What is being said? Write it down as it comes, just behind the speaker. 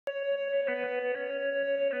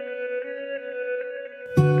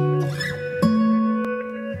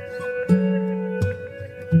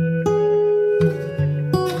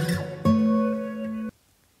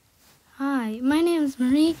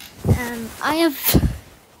have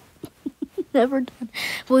never done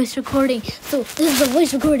voice recording, so this is a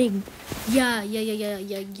voice recording. Yeah.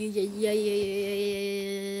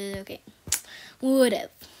 Okay,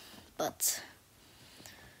 whatever. But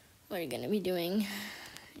what are you gonna be doing?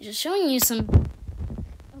 Just showing you some.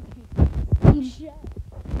 Okay.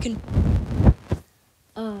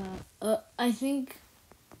 I think,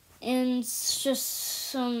 and it's just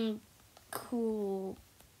some cool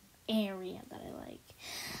area that I like.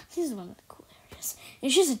 This is one of the cool areas.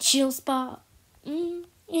 It's just a chill spot.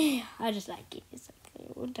 Yeah, I just like it. It's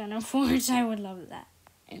like down in Forge. I would love that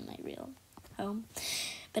in my real home.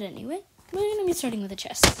 But anyway, we're gonna be starting with a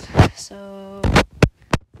chest. So, oh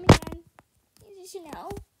my god, easy to know.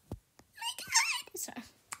 Oh my god. Sorry.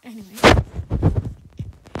 Anyway,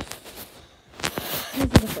 this is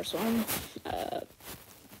the first one.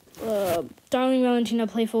 Darling Valentina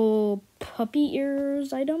playful puppy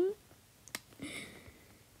ears item.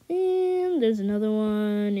 And there's another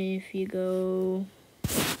one if you go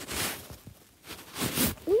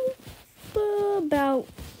about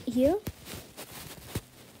here.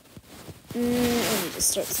 And let me just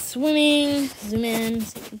start swimming. Zoom in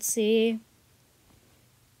so you can see.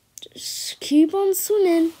 Just keep on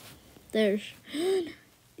swimming. There's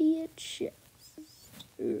the chest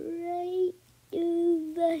right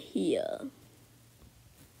over here.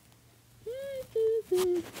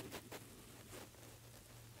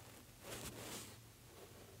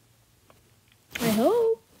 I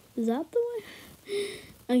hope. Is that the one?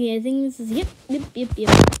 Okay, I think this is, yep.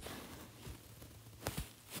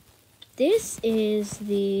 This is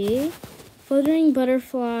the fluttering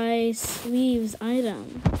butterfly sleeves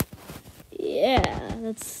item.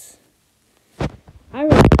 Yeah, I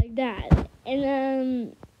really like that.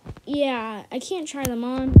 And, yeah, I can't try them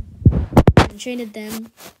on. I haven't traded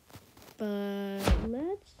them. But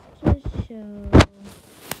let's just show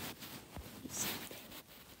something.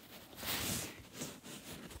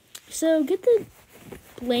 So get the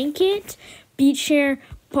blanket, beach chair,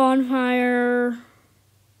 bonfire,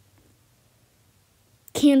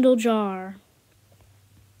 candle jar,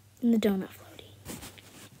 and the donut floaty.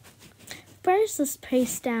 First, let's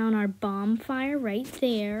place down our bonfire right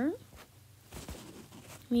there.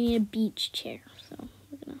 We need a beach chair, so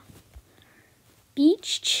we're gonna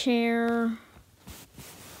beach chair,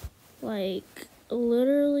 like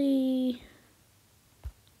literally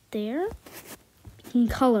there. You can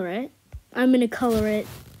color it. I'm gonna color it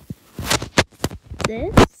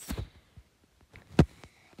this.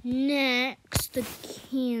 Next, the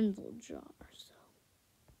candle jar. So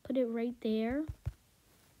put it right there.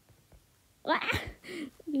 Ah!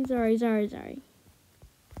 Sorry.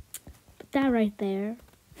 Put that right there.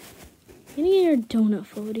 Give me your donut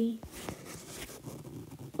floaty.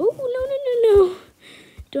 Oh, no.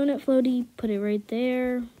 Donut floaty, put it right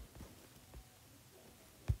there.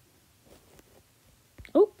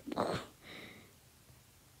 Oh.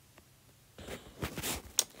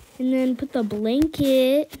 And then put the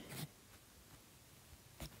blanket.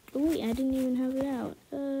 Oh, wait, I didn't even have it out.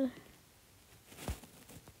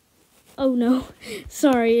 Oh, no.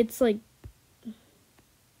 Sorry, it's like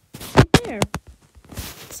right there.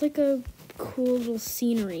 It's like a cool little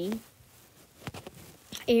scenery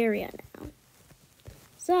area now.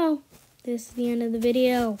 So, this is the end of the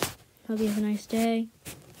video. Hope you have a nice day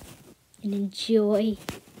and enjoy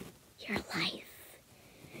your life.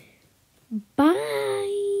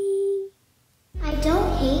 Bye. I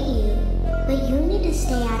don't hate you, but you need to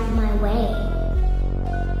stay out of my way.